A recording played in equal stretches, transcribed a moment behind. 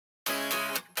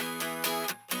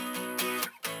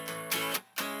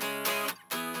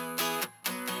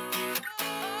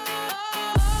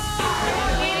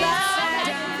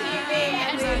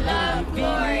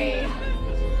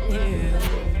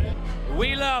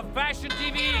love fashion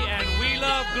TV and we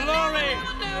love glory.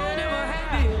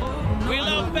 We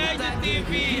love fashion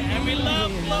TV and we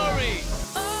love glory.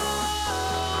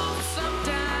 Oh,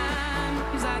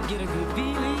 sometimes I get a good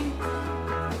feeling,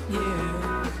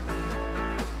 yeah.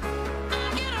 I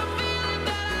get a feeling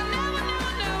that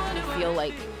I never I feel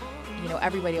like, you know,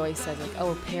 everybody always says like,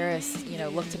 oh, Paris, you know,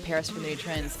 look to Paris for the new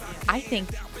trends. I think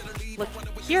look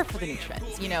here for the new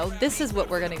trends. You know, this is what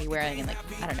we're going to be wearing in like,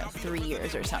 I don't know, 3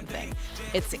 years or something.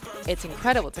 It's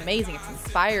incredible. It's amazing. It's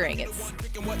inspiring. You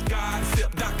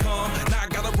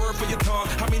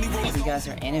guys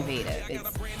are innovative.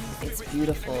 It's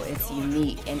beautiful. It's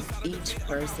unique, and each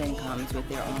person comes with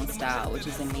their own style, which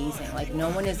is amazing. Like, no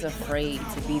one is afraid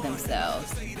to be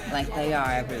themselves like they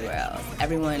are everywhere else.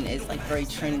 Everyone is like very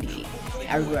trendy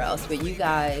everywhere else, but you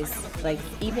guys, like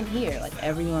even here, like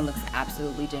everyone looks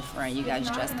absolutely different. You guys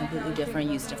dress completely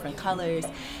different, use different colors,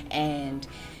 and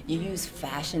you use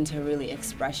fashion to really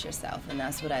express yourself, and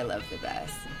that's what I love the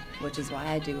best, which is why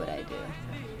I do what I do.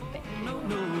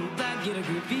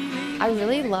 I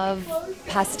really love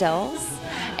pastels,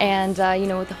 and you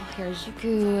know, with the whole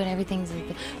Harajuku and everything's like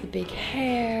the big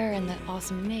hair and the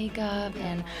awesome makeup,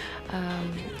 and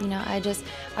you know, I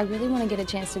really want to get a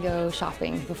chance to go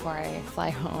shopping before I fly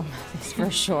home. For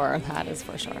sure, that is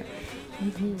for sure.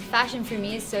 Fashion for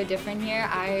me is so different here.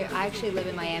 I actually live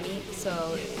in Miami,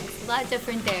 so it's a lot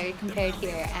different there compared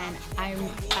here, and I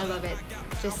love it.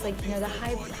 Just like, you know, the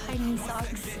high knee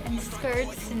socks and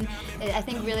skirts, and I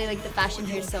think really like the fashion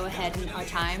here is so ahead in our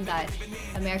time that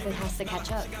America has to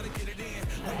catch up.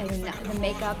 I mean, the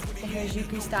makeup, the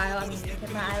Harajuku style, I mean, look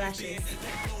at my eyelashes.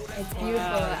 It's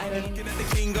beautiful. I mean,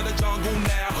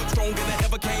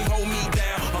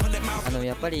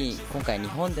 やっぱり今回日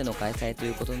本での開催と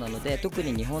いうことなので、特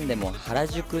に日本でも原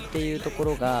宿っていうとこ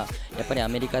ろがやっぱりア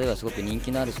メリカではすごく人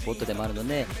気のあるスポットでもあるの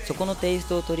で、そこのテイス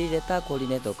トを取り入れたコーディ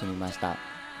ネートを組みました。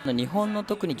日本の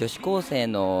特に女子高生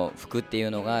の服ってい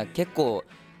うのが結構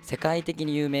世界的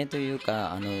に有名という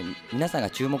か、皆さんが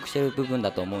注目している部分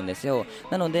だと思うんですよ。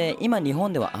なので今日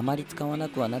本ではあまり使わな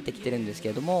くはなってきてるんですけ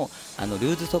れども、ル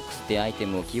ーズソックスっていうアイテ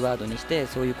ムをキーワードにして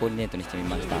そういうコーディネートにしてみ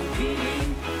ました。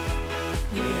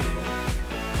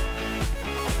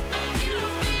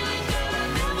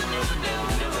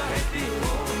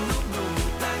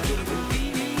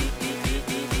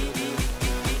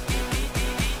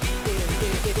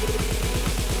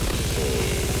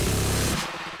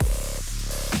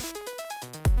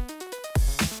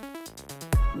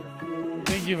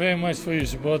Thank you very much for your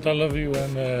support. I love you,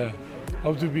 and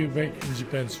hope to be back in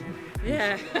Japan soon.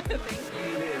 Yeah. Let's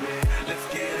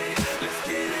get it.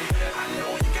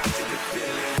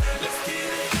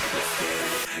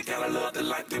 Gotta love the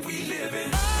life that we live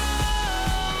in.